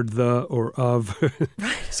word the or of.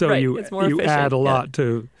 So right. you efficient. add a lot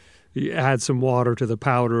to, you add some water to the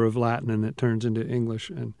powder of Latin and it turns into English.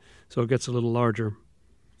 And so it gets a little larger.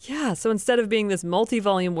 Yeah. So instead of being this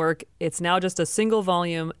multi-volume work, it's now just a single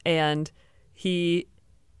volume, and he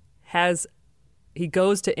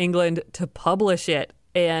goes to England to publish it.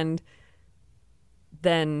 And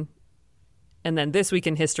then this week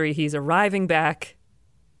in history, he's arriving back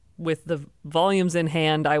with the volumes in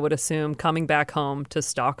hand, I would assume, coming back home to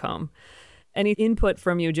Stockholm. Any input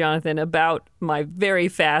from you, Jonathan, about my very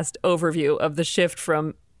fast overview of the shift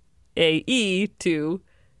from AE to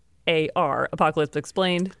AR, Apocalypse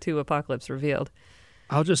Explained, to Apocalypse Revealed?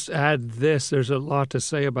 I'll just add this. There's a lot to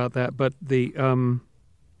say about that, but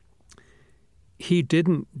he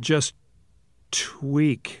didn't just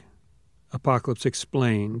tweak Apocalypse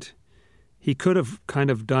Explained. He could have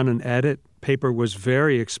kind of done an edit. Paper was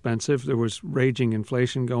very expensive. There was raging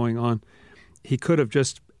inflation going on. He could have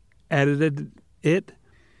just edited it,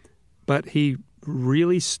 but he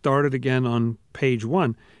really started again on page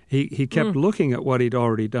 1. He kept looking at what he'd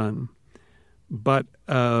already done, but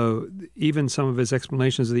even some of his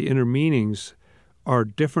explanations of the inner meanings are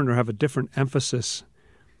different or have a different emphasis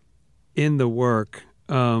in the work.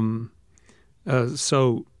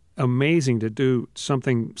 So amazing to do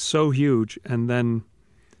something so huge and then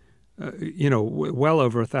well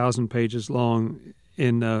over 1,000 pages long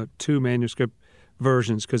in 2 manuscript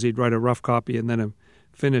versions, because he'd write a rough copy and then a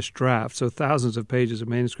finished draft. So thousands of pages of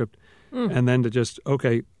manuscript. And then to just,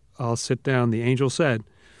 okay, I'll sit down. The angel said,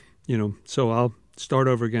 so I'll start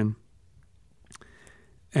over again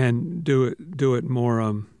and do it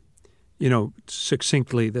more,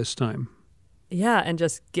 succinctly this time. Yeah, and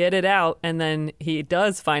just get it out. And then he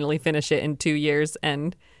does finally finish it in 2 years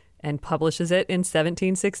and publishes it in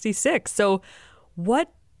 1766. So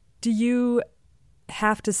what do you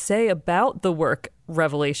have to say about the work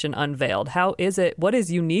Revelation Unveiled? How is it? What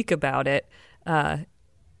is unique about it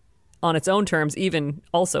on its own terms, even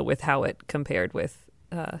also with how it compared with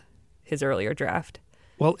his earlier draft?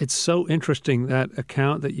 Well, it's so interesting, that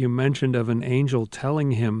account that you mentioned of an angel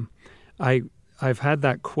telling him. I've had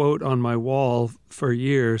that quote on my wall for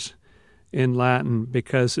years in Latin,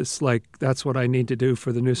 because it's like, that's what I need to do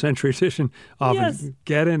for the New Century Edition. Often, yes.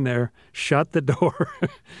 Get in there, shut the door,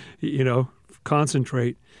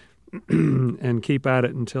 concentrate, and keep at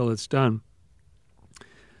it until it's done.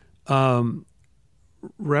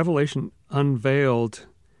 Revelation Unveiled,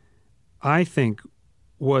 I think,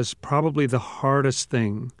 was probably the hardest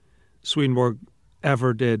thing Swedenborg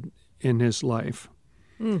ever did in his life.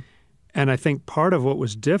 And I think part of what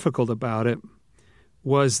was difficult about it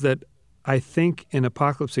was that I think in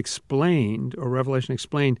Apocalypse Explained, or Revelation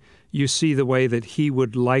Explained, you see the way that he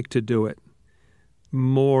would like to do it,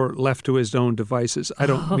 more left to his own devices. I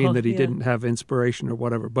don't mean that he didn't have inspiration or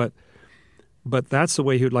whatever, but that's the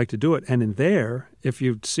way he would like to do it. And in there, if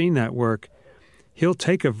you've seen that work, he'll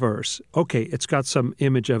take a verse. Okay, it's got some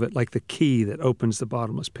image of it, like the key that opens the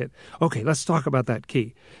bottomless pit. Okay, let's talk about that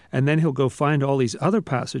key. And then he'll go find all these other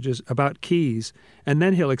passages about keys, and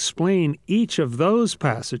then he'll explain each of those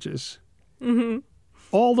passages. Mm-hmm.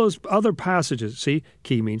 All those other passages. See,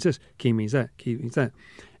 key means this, key means that, key means that.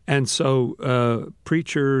 And so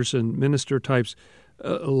preachers and minister types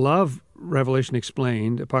love Revelation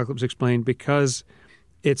Explained, Apocalypse Explained, because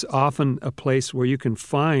it's often a place where you can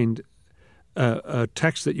find a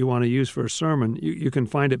text that you want to use for a sermon. You can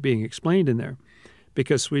find it being explained in there,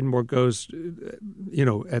 because Swedenborg goes,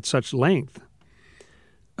 at such length.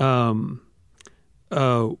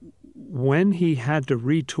 When he had to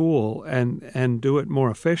retool and do it more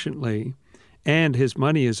efficiently, and his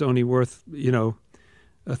money is only worth,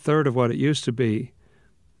 a third of what it used to be,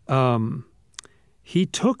 he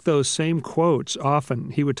took those same quotes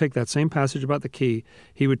often. He would take that same passage about the key.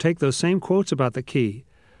 He would take those same quotes about the key,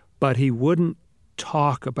 but he wouldn't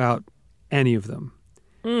talk about any of them.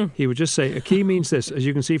 He would just say, a key means this, as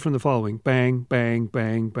you can see from the following: bang, bang,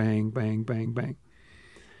 bang, bang, bang, bang, bang.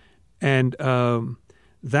 And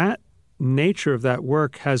that nature of that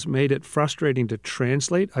work has made it frustrating to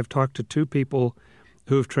translate. I've talked to two people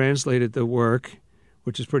who have translated the work,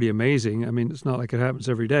 which is pretty amazing. I mean, it's not like it happens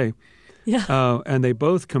every day. Yeah. And they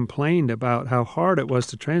both complained about how hard it was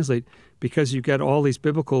to translate because you get all these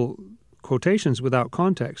biblical quotations without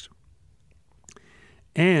context.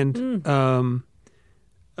 And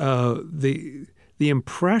the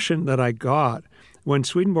impression that I got when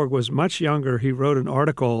Swedenborg was much younger, he wrote an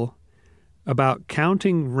article about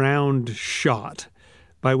counting round shot,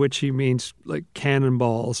 by which he means like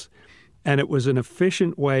cannonballs. And it was an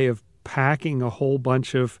efficient way of packing a whole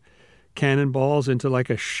bunch of cannonballs into like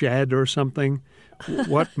a shed or something.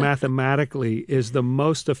 What mathematically is the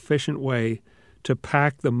most efficient way to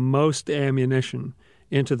pack the most ammunition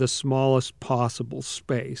into the smallest possible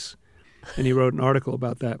space? And he wrote an article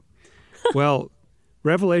about that. Well,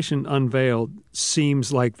 Revelation Unveiled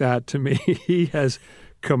seems like that to me. He has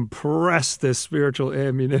compressed this spiritual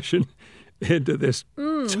ammunition into this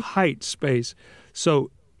tight space.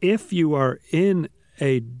 So if you are in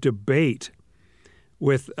a debate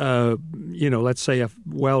with, let's say a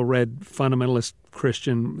well-read fundamentalist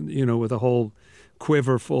Christian, with a whole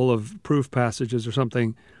quiver full of proof passages or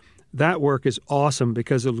something, that work is awesome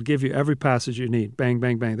because it'll give you every passage you need. Bang,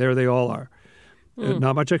 bang, bang. There they all are.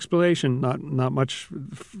 Not much explanation, not much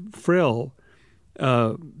frill,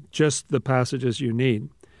 just the passages you need.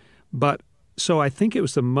 But so I think it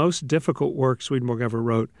was the most difficult work Swedenborg ever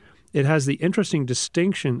wrote. It has the interesting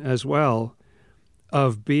distinction as well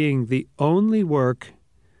of being the only work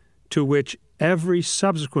to which every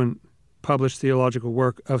subsequent published theological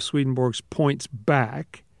work of Swedenborg's points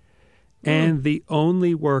back, and the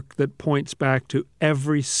only work that points back to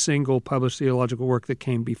every single published theological work that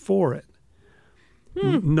came before it.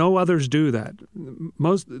 No others do that.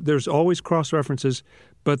 There's always cross-references,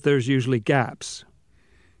 but there's usually gaps.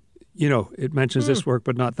 It mentions this work,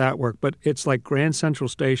 but not that work. But it's like Grand Central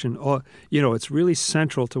Station. It's really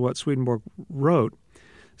central to what Swedenborg wrote.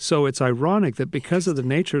 So it's ironic that because of the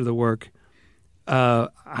nature of the work,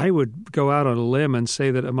 I would go out on a limb and say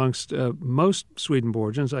that amongst most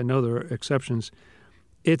Swedenborgians, I know there are exceptions,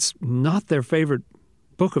 it's not their favorite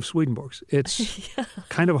book of Swedenborg's. It's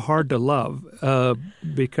kind of hard to love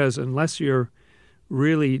because unless you're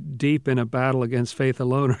really deep in a battle against faith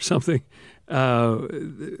alone or something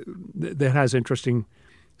that has interesting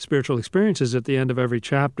spiritual experiences at the end of every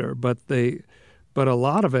chapter, but a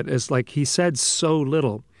lot of it is like he said so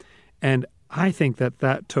little, and I think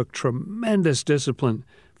that took tremendous discipline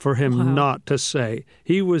for him not to say.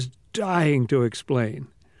 He was dying to explain.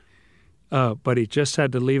 But he just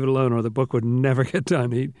had to leave it alone or the book would never get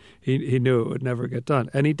done. He knew it would never get done.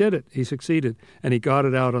 And he did it. He succeeded. And he got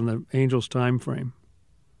it out on the angel's time frame.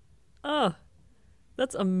 Oh,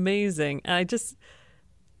 that's amazing.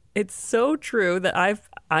 It's so true that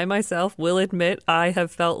I myself will admit I have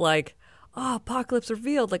felt like, Apocalypse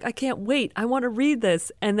Revealed. Like, I can't wait. I want to read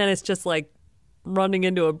this. And then it's just like running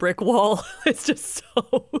into a brick wall. It's just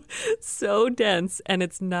so dense. And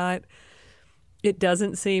it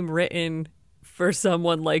doesn't seem written for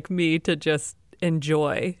someone like me to just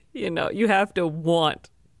enjoy. You have to want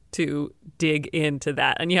to dig into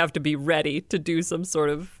that, and you have to be ready to do some sort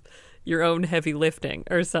of your own heavy lifting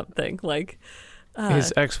or something. Like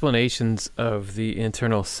his explanations of the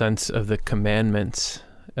internal sense of the commandments,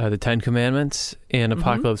 the 10 Commandments in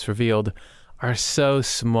Apocalypse Revealed, are so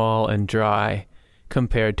small and dry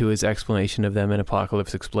compared to his explanation of them in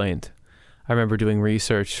Apocalypse Explained. I remember doing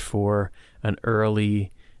research for an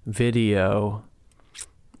early video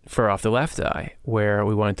for Off the Left Eye where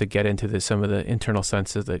we wanted to get into some of the internal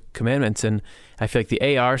sense of the commandments. And I feel like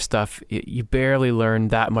the AR stuff, you barely learn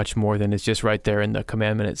that much more than is just right there in the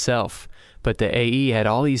commandment itself. But the AE had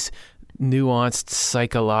all these nuanced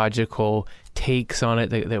psychological takes on it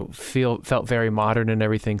that felt very modern and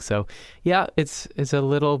everything. So yeah, it's a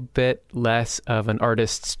little bit less of an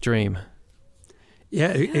artist's dream.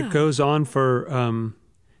 Yeah, it goes on for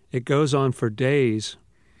days.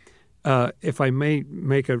 If I may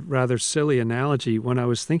make a rather silly analogy, when I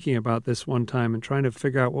was thinking about this one time and trying to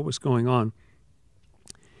figure out what was going on,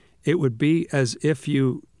 it would be as if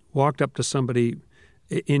you walked up to somebody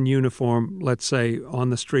in uniform, let's say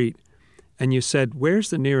on the street, and you said, "Where's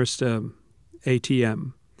the nearest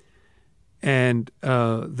ATM?" And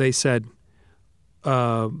they said,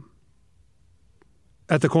 "At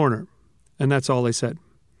the corner." And that's all they said.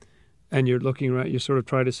 And you're looking around, you sort of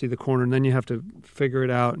try to see the corner, and then you have to figure it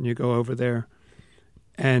out, and you go over there.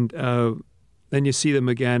 And then you see them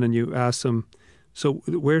again, and you ask them, "So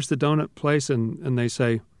where's the donut place?" And they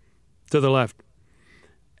say, "To the left."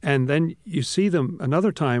 And then you see them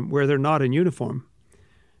another time where they're not in uniform.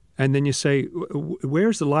 And then you say,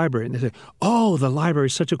 where's the library? And they say, oh, the library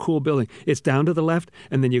is such a cool building. It's down to the left,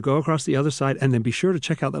 and then you go across the other side, and then be sure to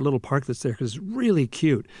check out that little park that's there because it's really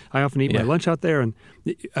cute. I often eat my lunch out there. And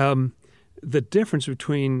the difference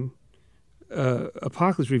between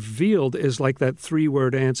Apocalypse Revealed is like that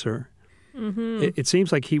 3-word answer. Mm-hmm. It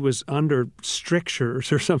seems like he was under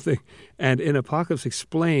strictures or something. And in Apocalypse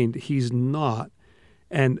Explained, he's not.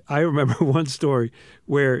 And I remember one story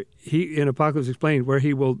where in Apocalypse Explained, where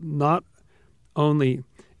he will not only,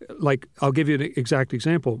 like, I'll give you an exact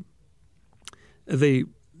example.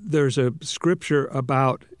 There's a scripture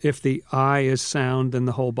about if the eye is sound, then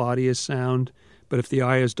the whole body is sound. But if the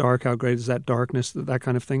eye is dark, how great is that darkness? That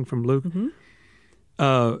kind of thing from Luke.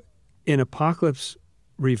 Mm-hmm. In Apocalypse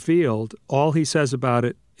Revealed, all he says about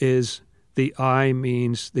it is the eye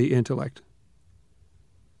means the intellect.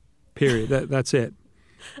 Period. That's it.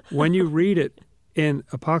 When you read it in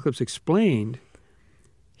Apocalypse Explained,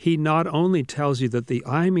 he not only tells you that the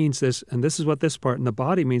eye means this, and this is what this part, and the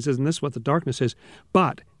body means this, and this is what the darkness is,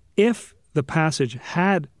 but if the passage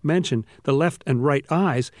had mentioned the left and right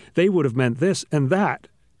eyes, they would have meant this and that.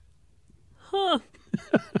 Huh.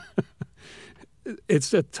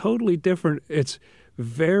 It's a totally different, it's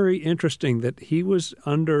very interesting that he was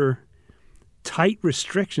under tight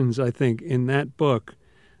restrictions, I think, in that book.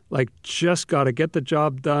 Like, just got to get the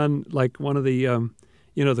job done, like one of the,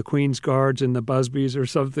 the Queen's Guards in the Busbys or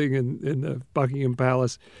something in the Buckingham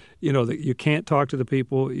Palace. That you can't talk to the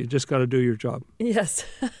people. You just got to do your job. Yes.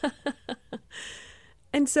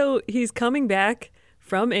 And so he's coming back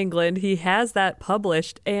from England. He has that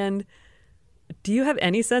published. And do you have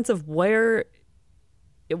any sense of where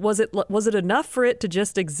was it enough for it to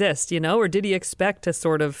just exist, or did he expect to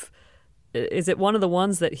sort of, is it one of the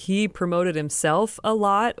ones that he promoted himself a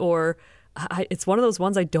lot, or it's one of those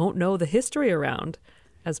ones I don't know the history around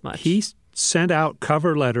as much? He sent out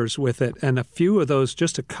cover letters with it, and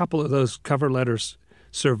just a couple of those cover letters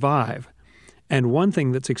survive. And one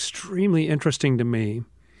thing that's extremely interesting to me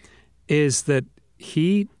is that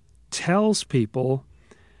he tells people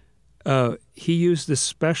he used this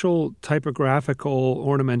special typographical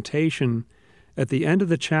ornamentation at the end of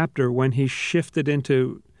the chapter when he shifted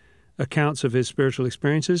into accounts of his spiritual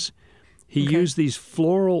experiences. He used these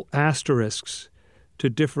floral asterisks to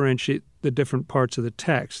differentiate the different parts of the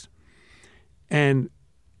text. And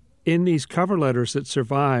in these cover letters that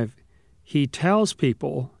survive, he tells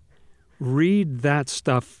people, read that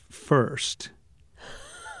stuff first.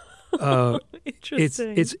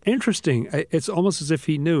 Interesting. It's interesting. It's almost as if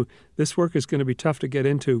he knew this work is going to be tough to get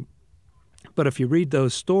into. But if you read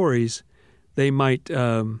those stories, they might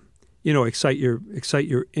excite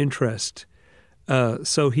your interest.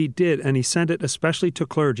 So he did, and he sent it especially to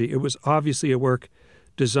clergy. It was obviously a work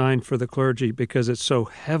designed for the clergy because it's so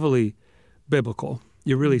heavily biblical.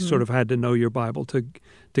 You really sort of had to know your Bible to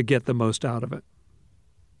get the most out of it.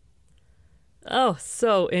 Oh,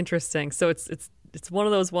 so interesting. So it's one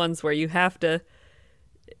of those ones where you have to,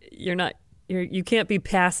 you can't be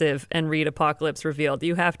passive and read Apocalypse Revealed.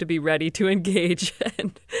 You have to be ready to engage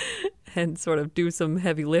and sort of do some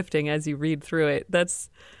heavy lifting as you read through it. That's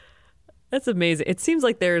amazing. It seems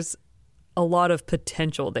like there's a lot of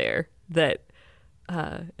potential there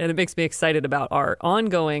and it makes me excited about our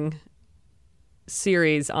ongoing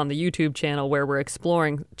series on the YouTube channel where we're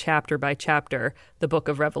exploring chapter by chapter the book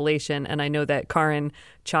of Revelation. And I know that Karin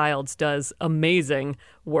Childs does amazing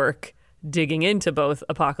work digging into both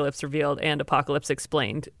Apocalypse Revealed and Apocalypse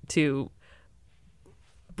Explained to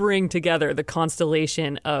bring together the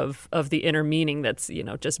constellation of the inner meaning that's,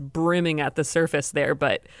 just brimming at the surface there,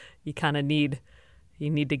 but you kind of need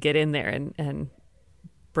to get in there and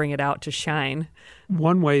bring it out to shine.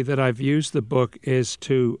 One way that I've used the book is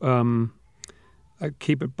to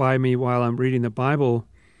keep it by me while I'm reading the Bible,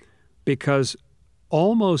 because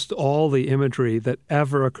almost all the imagery that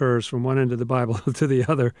ever occurs from one end of the Bible to the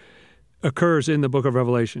other occurs in the book of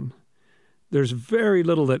Revelation. There's very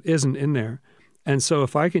little that isn't in there. And so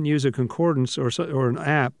if I can use a concordance or an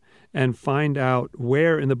app and find out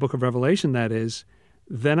where in the book of Revelation that is,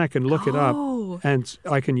 then I can look it up and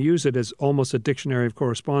I can use it as almost a dictionary of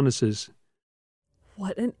correspondences.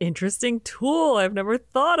 What an interesting tool. I've never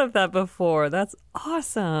thought of that before. That's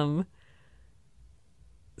awesome.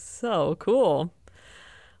 So cool.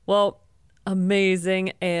 Well,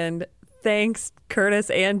 amazing. And thanks, Curtis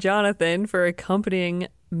and Jonathan, for accompanying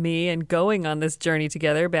me and going on this journey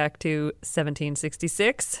together back to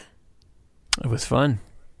 1766. It was fun.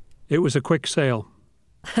 It was a quick sail.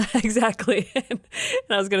 Exactly. And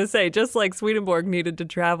I was going to say, just like Swedenborg needed to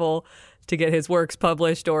travel to get his works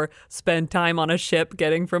published or spend time on a ship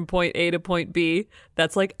getting from point A to point B,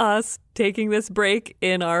 that's like us taking this break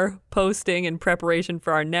in our posting in preparation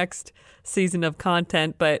for our next season of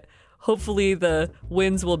content. But hopefully the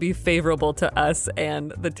winds will be favorable to us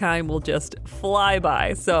and the time will just fly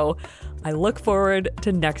by. So I look forward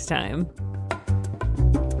to next time.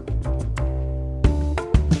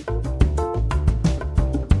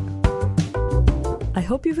 I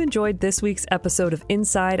hope you've enjoyed this week's episode of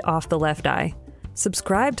Inside Off the Left Eye.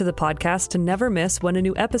 Subscribe to the podcast to never miss when a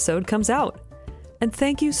new episode comes out. And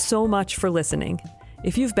thank you so much for listening.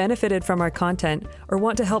 If you've benefited from our content or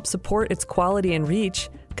want to help support its quality and reach,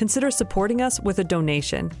 consider supporting us with a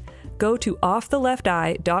donation. Go to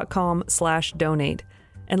offthelefteye.com/donate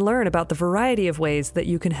and learn about the variety of ways that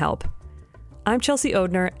you can help. I'm Chelsea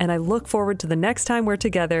Odhner, and I look forward to the next time we're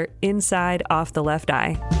together inside Off the Left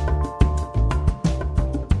Eye.